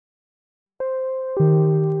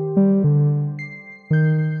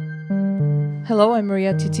Hello, I'm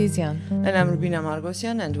Maria Titizian. And I'm Rubina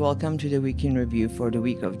Margosian, and welcome to the Week in Review for the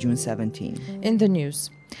week of June 17. In the news.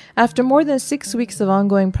 After more than 6 weeks of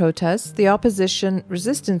ongoing protests, the opposition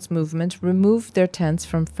resistance movement removed their tents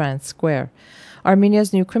from France Square.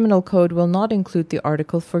 Armenia's new criminal code will not include the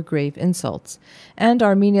article for grave insults. And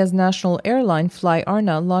Armenia's national airline Fly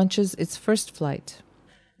Arna launches its first flight.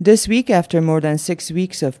 This week, after more than 6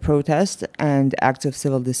 weeks of protest and acts of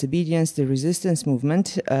civil disobedience, the resistance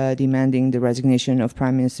movement demanding the resignation of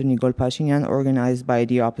Prime Minister Nikol Pashinyan, organized by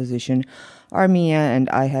the opposition Armenia and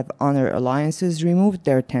I Have Honor alliances, removed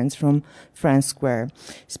their tents from France Square.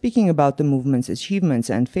 Speaking about the movement's achievements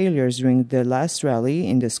and failures during the last rally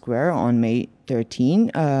in the square on May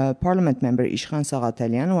 13, Parliament member Ishkhan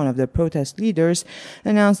Sagatelyan, one of the protest leaders,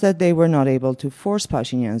 announced that they were not able to force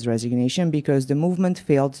Pashinyan's resignation because the movement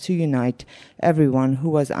failed to unite everyone who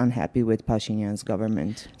was unhappy with Pashinyan's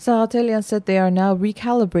government. Sagatelyan said they are now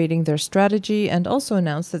recalibrating their strategy and also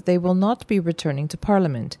announced that they will not be returning to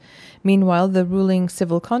Parliament. Meanwhile, the ruling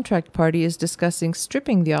Civil Contract Party is discussing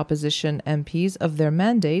stripping the opposition MPs of their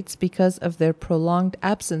mandates because of their prolonged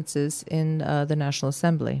absences in the National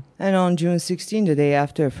Assembly. And on June 16, the day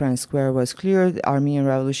after France Square was cleared, Armenian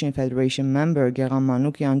Revolution Federation member Geran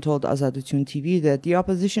Manukyan told Azadutun TV that the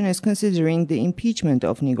opposition is considering the impeachment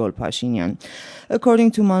of Nikol Pashinyan.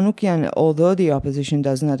 According to Manukyan, although the opposition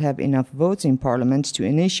does not have enough votes in parliament to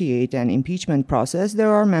initiate an impeachment process,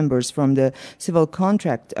 there are members from the Civil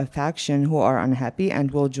Contract faction who are unhappy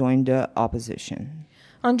and will join the opposition.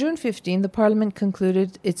 On June 15, the Parliament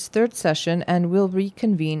concluded its third session and will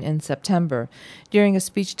reconvene in September. During a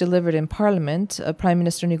speech delivered in Parliament, Prime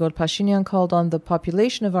Minister Nikol Pashinyan called on the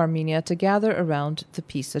population of Armenia to gather around the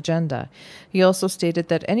peace agenda. He also stated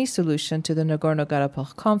that any solution to the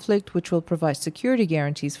Nagorno-Karabakh conflict, which will provide security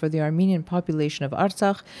guarantees for the Armenian population of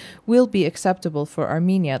Artsakh, will be acceptable for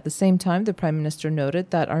Armenia. At the same time, the Prime Minister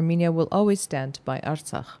noted that Armenia will always stand by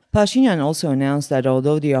Artsakh. Pashinyan also announced that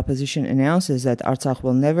although the opposition announces that Artsakh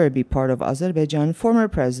will never be part of Azerbaijan, former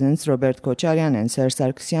presidents Robert Kocharian and Serge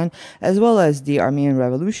Sargsyan, as well as the Armenian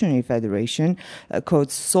Revolutionary Federation,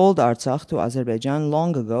 sold Artsakh to Azerbaijan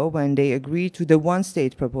long ago when they agreed to the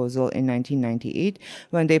one-state proposal in 1998,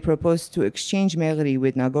 when they proposed to exchange Meghri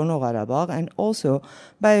with Nagorno-Karabakh, and also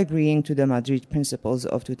by agreeing to the Madrid Principles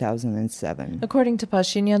of 2007. According to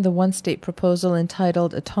Pashinyan, the one-state proposal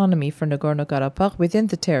entitled autonomy for Nagorno-Karabakh within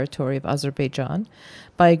the territory of Azerbaijan.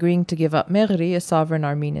 By agreeing to give up Meghri, a sovereign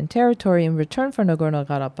Armenian territory, in return for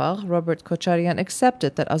Nagorno-Karabakh, Robert Kocharian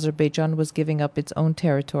accepted that Azerbaijan was giving up its own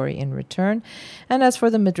territory in return. And as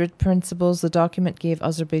for the Madrid Principles, the document gave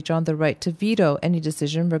Azerbaijan the right to veto any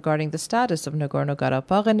decision regarding the status of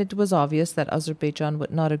Nagorno-Karabakh, and it was obvious that Azerbaijan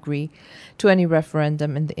would not agree to any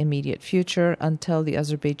referendum in the immediate future until the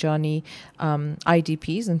Azerbaijani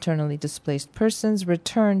IDPs, internally displaced persons,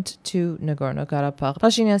 returned to Nagorno-Karabakh.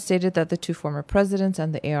 Pashinyan stated that the two former presidents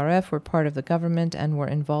and the ARF were part of the government and were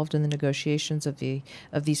involved in the negotiations of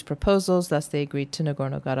these proposals. Thus, they agreed to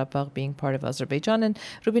Nagorno-Karabakh being part of Azerbaijan. And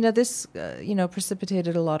Rubina, this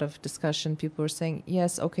precipitated a lot of discussion. People were saying,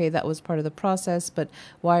 yes, okay, that was part of the process, but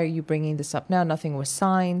why are you bringing this up now? Nothing was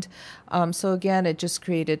signed. So again, it just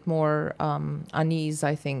created more unease,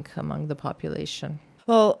 I think, among the population.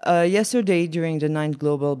 Well, yesterday during the 9th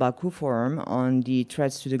Global Baku Forum on the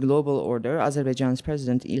threats to the global order, Azerbaijan's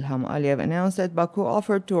President Ilham Aliyev announced that Baku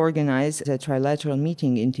offered to organize a trilateral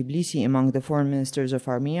meeting in Tbilisi among the foreign ministers of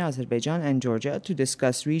Armenia, Azerbaijan, and Georgia to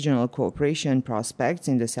discuss regional cooperation prospects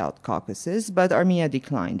in the South Caucasus, but Armenia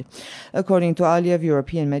declined. According to Aliyev,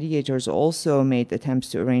 European mediators also made attempts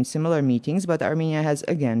to arrange similar meetings, but Armenia has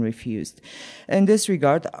again refused. In this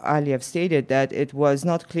regard, Aliyev stated that it was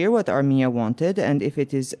not clear what Armenia wanted, and if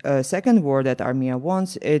it is a second war that Armenia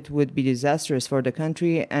wants, it would be disastrous for the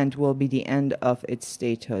country and will be the end of its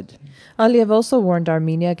statehood. Aliyev also warned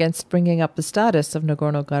Armenia against bringing up the status of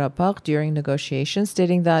Nagorno-Karabakh during negotiations,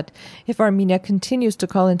 stating that if Armenia continues to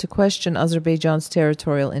call into question Azerbaijan's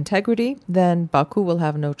territorial integrity, then Baku will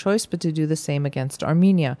have no choice but to do the same against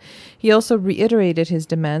Armenia. He also reiterated his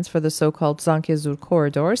demands for the so-called Zangezur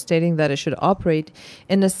corridor, stating that it should operate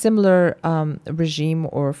in a similar regime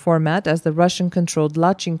or format as the Russian-controlled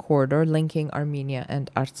Lachin corridor linking Armenia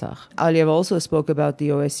and Artsakh. Aliyev also spoke about the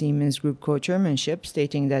OSCE Minsk Group co-chairmanship,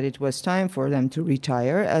 stating that it was time for them to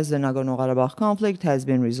retire as the Nagorno-Karabakh conflict has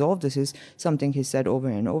been resolved. This is something he said over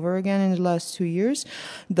and over again in the last 2 years.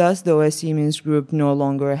 Thus, the OSCE Minsk Group no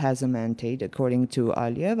longer has a mandate, according to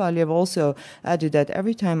Aliyev. Aliyev also added that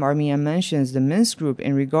every time Armenia mentions the Minsk Group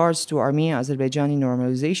in regards to Armenia-Azerbaijani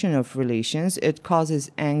normalization of relations, it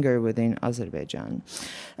causes anger within Azerbaijan.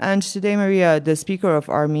 And today, Maria, the Speaker Speaker of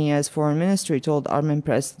Armenia's Foreign Ministry told Armen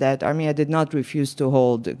Press that Armenia did not refuse to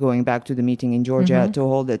hold, going back to the meeting in Georgia, to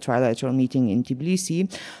hold a trilateral meeting in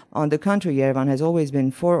Tbilisi. On the contrary, Yerevan has always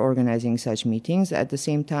been for organizing such meetings. At the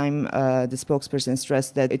same time, the spokesperson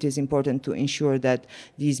stressed that it is important to ensure that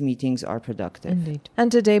these meetings are productive. Indeed.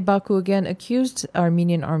 And today, Baku again accused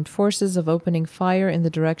Armenian armed forces of opening fire in the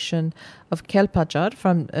direction of Kelpajar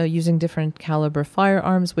from using different caliber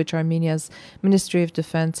firearms, which Armenia's Ministry of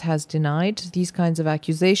Defense has denied. These kinds of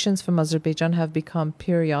accusations from Azerbaijan have become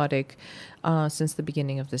periodic since the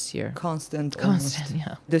beginning of this year. Constant,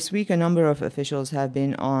 yeah. This week, a number of officials have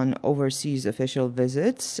been on overseas official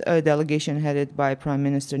visits. A delegation headed by Prime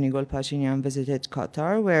Minister Nikol Pashinyan visited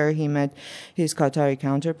Qatar, where he met his Qatari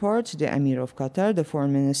counterpart, the Emir of Qatar, the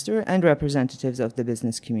foreign minister, and representatives of the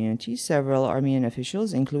business community. Several Armenian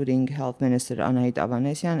officials, including Health Minister Anahit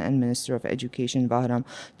Avanesyan and Minister of Education Bahram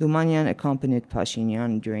Dumanyan, accompanied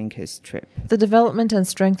Pashinyan during his trip. The development and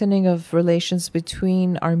strengthening of relations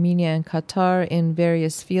between Armenia and Qatar in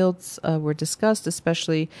various fields were discussed,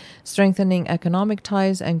 especially strengthening economic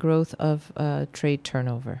ties and growth of trade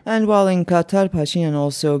turnover. And while in Qatar, Pashinyan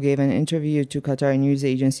also gave an interview to Qatari news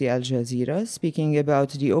agency Al Jazeera. Speaking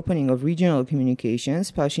about the opening of regional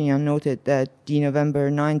communications, Pashinyan noted that the November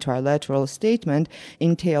 9 trilateral statement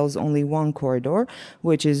entails only one corridor,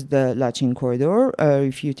 which is the Lachin corridor,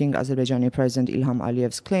 refuting Azerbaijani President Ilham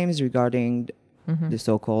Aliyev's claims regarding the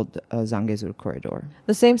so-called Zangezur corridor.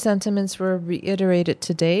 The same sentiments were reiterated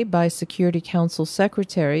today by Security Council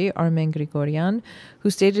Secretary Armen Grigoryan, who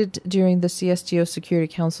stated during the CSTO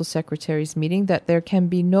Security Council Secretary's meeting that there can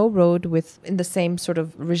be no road in the same sort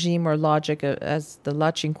of regime or logic as the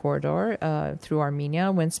Lachin corridor through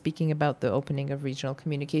Armenia when speaking about the opening of regional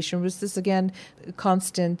communication. Was this, again,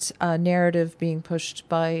 constant narrative being pushed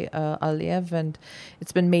by Aliyev, and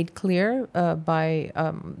it's been made clear by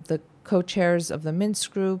the co-chairs of the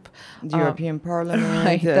Minsk group, the European Parliament,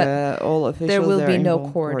 right, all officials. There will be no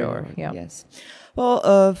corridor. Yeah. Yes.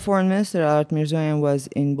 Well, Foreign Minister Arat Mirzoyan was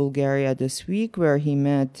in Bulgaria this week, where he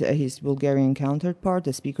met his Bulgarian counterpart,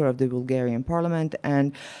 the Speaker of the Bulgarian Parliament,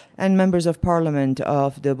 and members of Parliament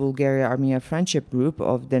of the Bulgaria-Armenia Friendship Group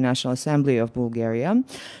of the National Assembly of Bulgaria.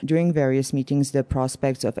 During various meetings, the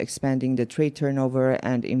prospects of expanding the trade turnover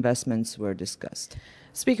and investments were discussed.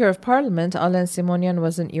 Speaker of Parliament Alen Simonyan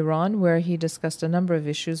was in Iran, where he discussed a number of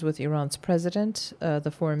issues with Iran's president,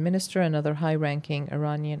 the foreign minister, and other high-ranking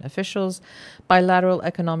Iranian officials. Bilateral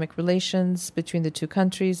economic relations between the two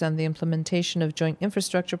countries and the implementation of joint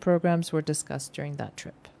infrastructure programs were discussed during that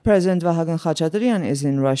trip. President Vahagan Khachaturian is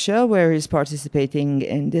in Russia, where he's participating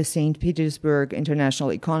in the St. Petersburg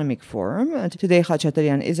International Economic Forum. Today,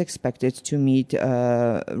 Khachaturian is expected to meet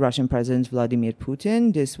Russian President Vladimir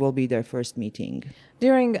Putin. This will be their first meeting.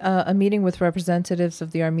 During a meeting with representatives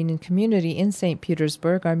of the Armenian community in St.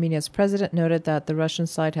 Petersburg, Armenia's president noted that the Russian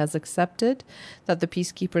side has accepted that the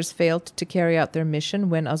peacekeepers failed to carry out their mission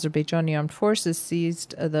when Azerbaijani armed forces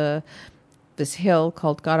seized this hill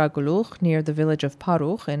called Karaguluh near the village of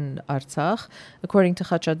Parukh in Artsakh. According to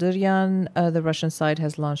Khachaturian, the Russian side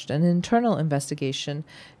has launched an internal investigation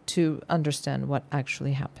to understand what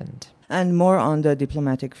actually happened. And more on the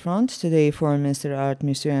diplomatic front. Today, Foreign Minister Arat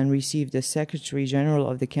Mirzoyan received the Secretary General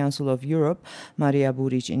of the Council of Europe, Maria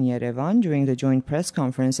Buric, in Yerevan. During the joint press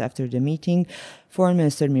conference after the meeting, Foreign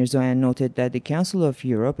Minister Mirzoyan noted that the Council of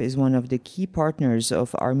Europe is one of the key partners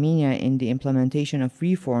of Armenia in the implementation of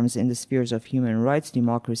reforms in the spheres of human rights,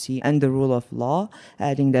 democracy, and the rule of law,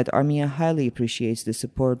 adding that Armenia highly appreciates the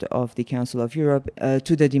support of the Council of Europe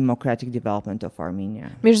to the democratic development of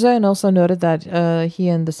Armenia. Mirzoyan also noted that he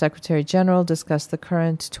and the Secretary General discussed the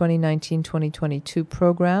current 2019-2022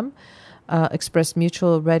 program, expressed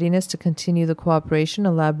mutual readiness to continue the cooperation,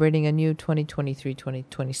 elaborating a new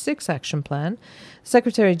 2023-2026 action plan.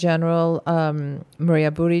 Secretary General Maria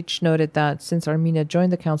Buric noted that since Armenia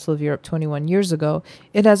joined the Council of Europe 21 years ago,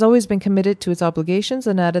 it has always been committed to its obligations,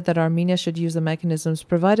 and added that Armenia should use the mechanisms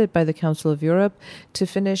provided by the Council of Europe to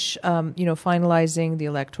finish, finalizing the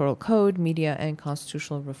electoral code, media, and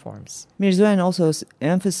constitutional reforms. Mirzoyan also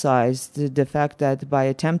emphasized the fact that by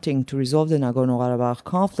attempting to resolve the Nagorno-Karabakh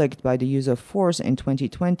conflict by the use of force in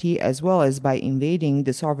 2020, as well as by invading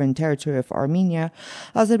the sovereign territory of Armenia,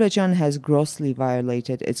 Azerbaijan has grossly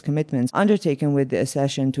violated its commitments undertaken with the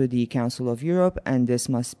accession to the Council of Europe, and this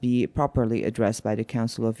must be properly addressed by the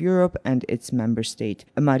Council of Europe and its member state.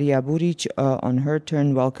 Maria Buric, on her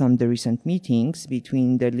turn, welcomed the recent meetings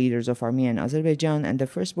between the leaders of Armenia and Azerbaijan and the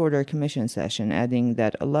First Border Commission session, adding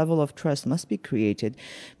that a level of trust must be created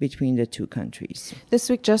between the two countries. This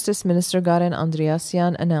week, Justice Minister Garen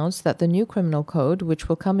Andreasyan announced that the new criminal code, which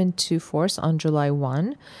will come into force on July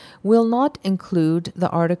 1, will not include the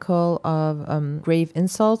article of grave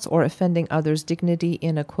insults or offending others' dignity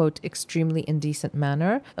in a, quote, extremely indecent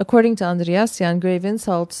manner. According to Andreasyan, grave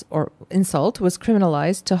insults or insult was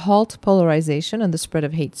criminalized to halt polarization and the spread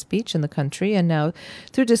of hate speech in the country. And now,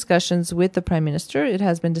 through discussions with the Prime Minister, it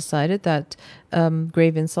has been decided that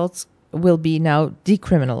grave insults will be now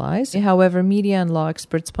decriminalized. However, media and law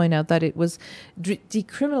experts point out that it was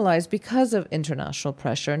decriminalized because of international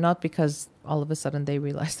pressure, not because all of a sudden they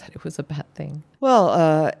realized that it was a bad thing.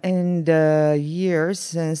 Well, in the years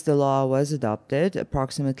since the law was adopted,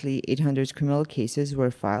 approximately 800 criminal cases were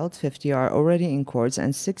filed, 50 are already in courts,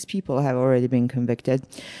 and 6 people have already been convicted.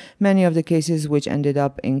 Many of the cases which ended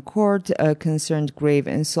up in court concerned grave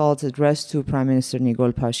insults addressed to Prime Minister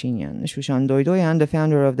Nikol Pashinyan. Shushan Doidoyan, the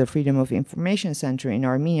founder of the Freedom of Information Center in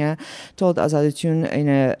Armenia, told Azaditun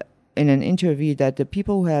in an interview that the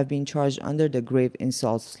people who have been charged under the grave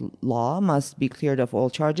insults law must be cleared of all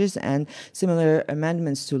charges, and similar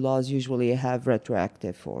amendments to laws usually have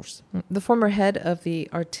retroactive force. The former head of the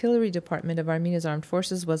artillery department of Armenia's armed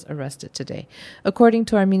forces was arrested today. According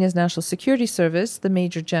to Armenia's National Security Service, the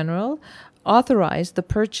Major General authorized the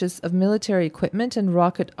purchase of military equipment and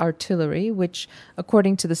rocket artillery, which,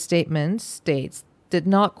 according to the statement, states did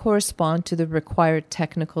not correspond to the required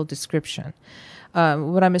technical description.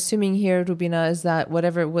 What I'm assuming here, Rubina, is that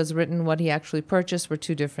whatever was written, what he actually purchased, were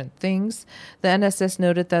two different things. The NSS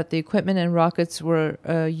noted that the equipment and rockets were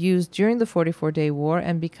used during the 44-day war,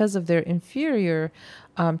 and because of their inferior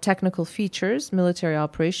technical features, military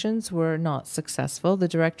operations were not successful. The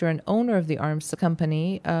director and owner of the arms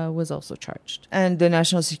company was also charged. And the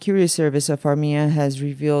National Security Service of Armenia has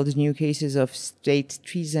revealed new cases of state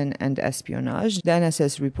treason and espionage. The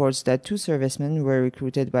NSS reports that 2 servicemen were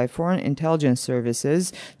recruited by foreign intelligence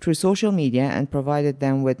services through social media and provided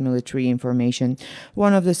them with military information.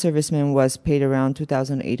 One of the servicemen was paid around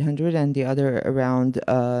 $2,800 and the other around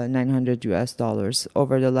 $900.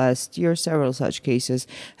 Over the last year, several such cases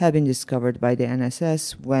have been discovered by the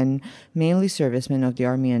NSS when mainly servicemen of the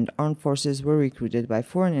Army and Armed Forces were recruited by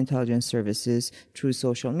foreign intelligence services through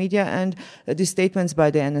social media. And the statements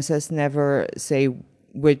by the NSS never say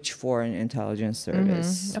which foreign intelligence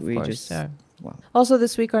service. Of course, yeah. Wow. Also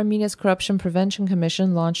this week, Armenia's Corruption Prevention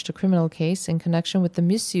Commission launched a criminal case in connection with the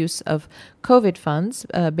misuse of COVID funds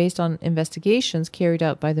based on investigations carried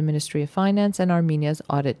out by the Ministry of Finance and Armenia's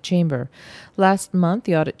Audit Chamber. Last month,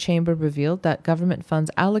 the Audit Chamber revealed that government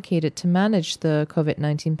funds allocated to manage the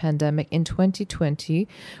COVID-19 pandemic in 2020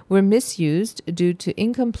 were misused due to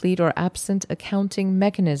incomplete or absent accounting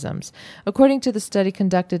mechanisms. According to the study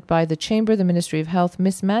conducted by the Chamber, the Ministry of Health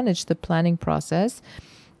mismanaged the planning process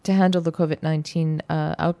to handle the COVID-19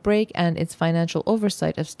 outbreak, and its financial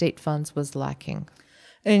oversight of state funds was lacking.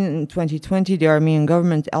 In 2020, the Armenian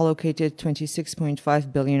government allocated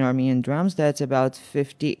 26.5 billion Armenian drams, that's about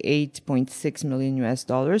 $58.6 million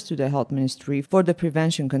to the Health Ministry for the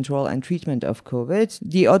prevention, control, and treatment of COVID.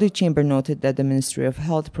 The Audit Chamber noted that the Ministry of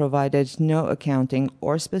Health provided no accounting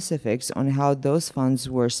or specifics on how those funds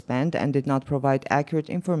were spent and did not provide accurate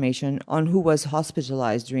information on who was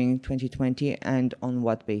hospitalized during 2020 and on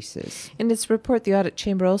what basis. In its report, the Audit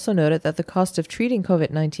Chamber also noted that the cost of treating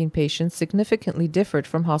COVID-19 patients significantly differed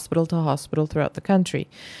from hospital to hospital throughout the country.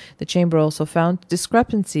 The Chamber also found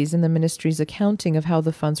discrepancies in the ministry's accounting of how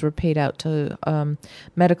the funds were paid out to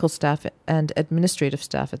medical staff and administrative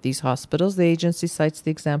staff at these hospitals. The agency cites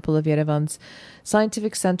the example of Yerevan's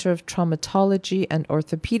Scientific Center of Traumatology and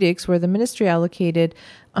Orthopedics, where the ministry allocated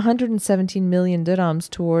 117 million dirhams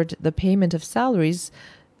toward the payment of salaries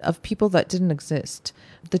of people that didn't exist.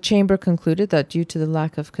 The Chamber concluded that due to the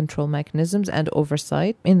lack of control mechanisms and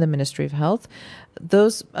oversight in the Ministry of Health,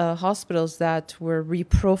 those hospitals that were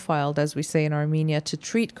reprofiled, as we say in Armenia, to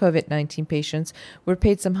treat COVID-19 patients were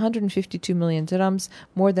paid some 152 million dirhams,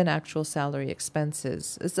 more than actual salary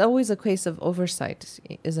expenses. It's always a case of oversight,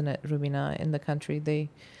 isn't it, Rubina, in the country?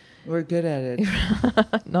 We're good at it.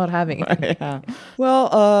 Not having it. Yeah.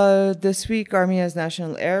 Well, this week, Armenia's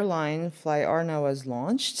national airline, Fly Arna, was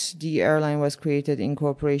launched. The airline was created in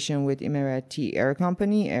cooperation with Emirati Air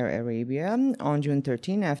Company, Air Arabia, on June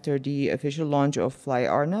 13. After the official launch of Fly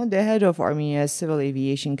Arna, the head of Armenia's Civil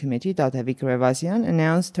Aviation Committee, Tatavik Revasian,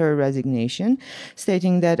 announced her resignation,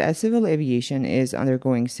 stating that as civil aviation is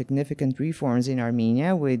undergoing significant reforms in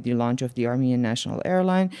Armenia with the launch of the Armenian national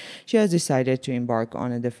airline, she has decided to embark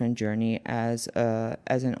on a different different journey as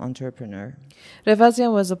an entrepreneur.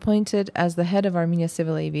 Revazian was appointed as the head of Armenia's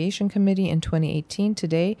Civil Aviation Committee in 2018.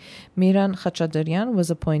 Today, Miran Khachadarian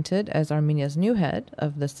was appointed as Armenia's new head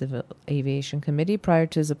of the Civil Aviation Committee. Prior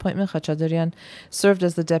to his appointment, Khachadarian served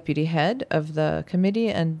as the deputy head of the committee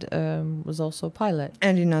and was also a pilot.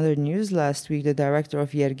 And in other news, last week, the director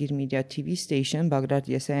of Yergir Media TV station, Bagrat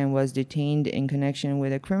Yesayan, was detained in connection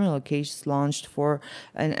with a criminal case launched for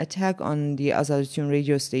an attack on the Azadutun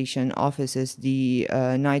radio station offices the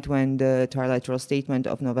night when the trilateral statement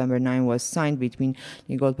of November 9 was signed between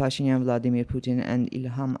Nikol Pashinyan, Vladimir Putin, and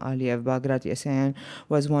Ilham Aliyev. Bagrat Yesayan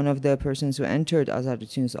was one of the persons who entered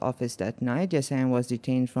Azadutun's office that night. Yesayan was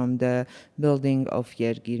detained from the building of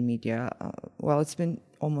Yergir Media. It's been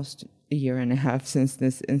almost a year and a half since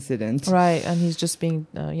this incident. Right, and he's just being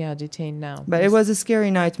detained now. But it was a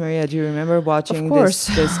scary night, Maria. Do you remember watching this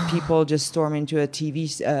people just storm into a TV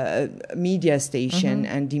media station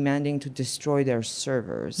and demanding to destroy their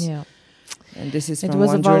servers? Yeah. And this is from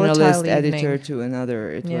one journalist editor to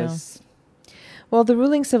another. It was... Well, the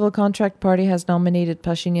ruling Civil Contract Party has nominated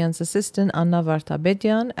Pashinyan's assistant, Anna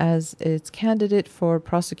Vartabedyan, as its candidate for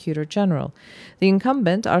Prosecutor General. The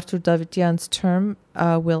incumbent, Artur Davityan's term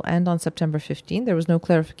will end on September 15. There was no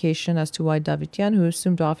clarification as to why Davityan, who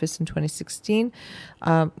assumed office in 2016,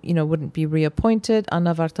 wouldn't be reappointed.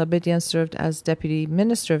 Anna Vartabedyan served as Deputy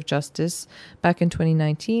Minister of Justice back in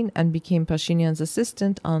 2019 and became Pashinyan's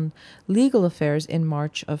assistant on legal affairs in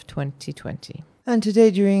March of 2020. And today,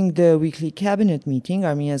 during the weekly cabinet meeting,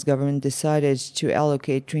 Armenia's government decided to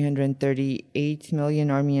allocate 338 million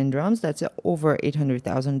Armenian drams, that's over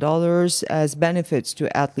 $800,000, as benefits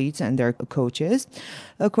to athletes and their coaches.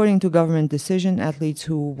 According to government decision, athletes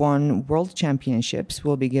who won world championships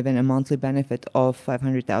will be given a monthly benefit of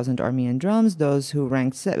 500,000 Armenian drams. Those who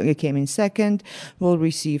came in second will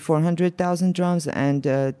receive 400,000 drams, and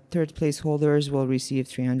third place holders will receive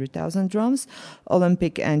 300,000 drams.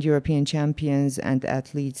 Olympic and European champions and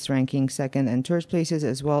athletes ranking second and third places,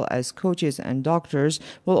 as well as coaches and doctors,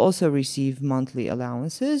 will also receive monthly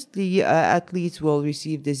allowances. The athletes will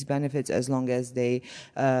receive these benefits as long as they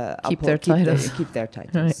keep their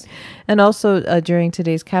titles. Right. And also, during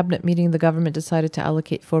today's cabinet meeting, the government decided to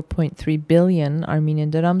allocate 4.3 billion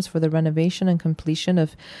Armenian dirhams for the renovation and completion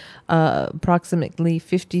of approximately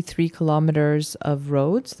 53 kilometers of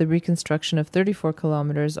roads. The reconstruction of 34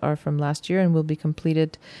 kilometers are from last year and will be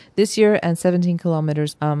completed this year, and 17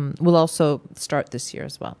 kilometers will also start this year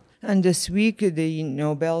as well. And this week, the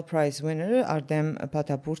Nobel Prize winner, Ardem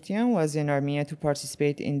Patapurtian, was in Armenia to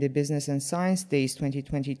participate in the Business and Science Days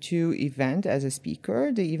 2022 event as a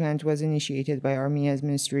speaker. The event was initiated by Armenia's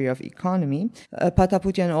Ministry of Economy.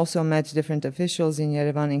 Patapurtian also met different officials in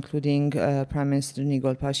Yerevan, including Prime Minister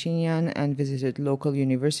Nikol Pashinyan, and visited local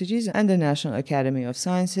universities and the National Academy of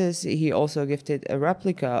Sciences. He also gifted a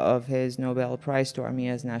replica of his Nobel Prize to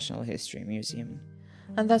Armenia's National History Museum.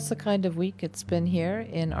 And that's the kind of week it's been here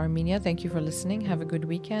in Armenia. Thank you for listening. Have a good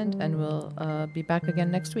weekend, and we'll be back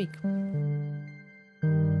again next week.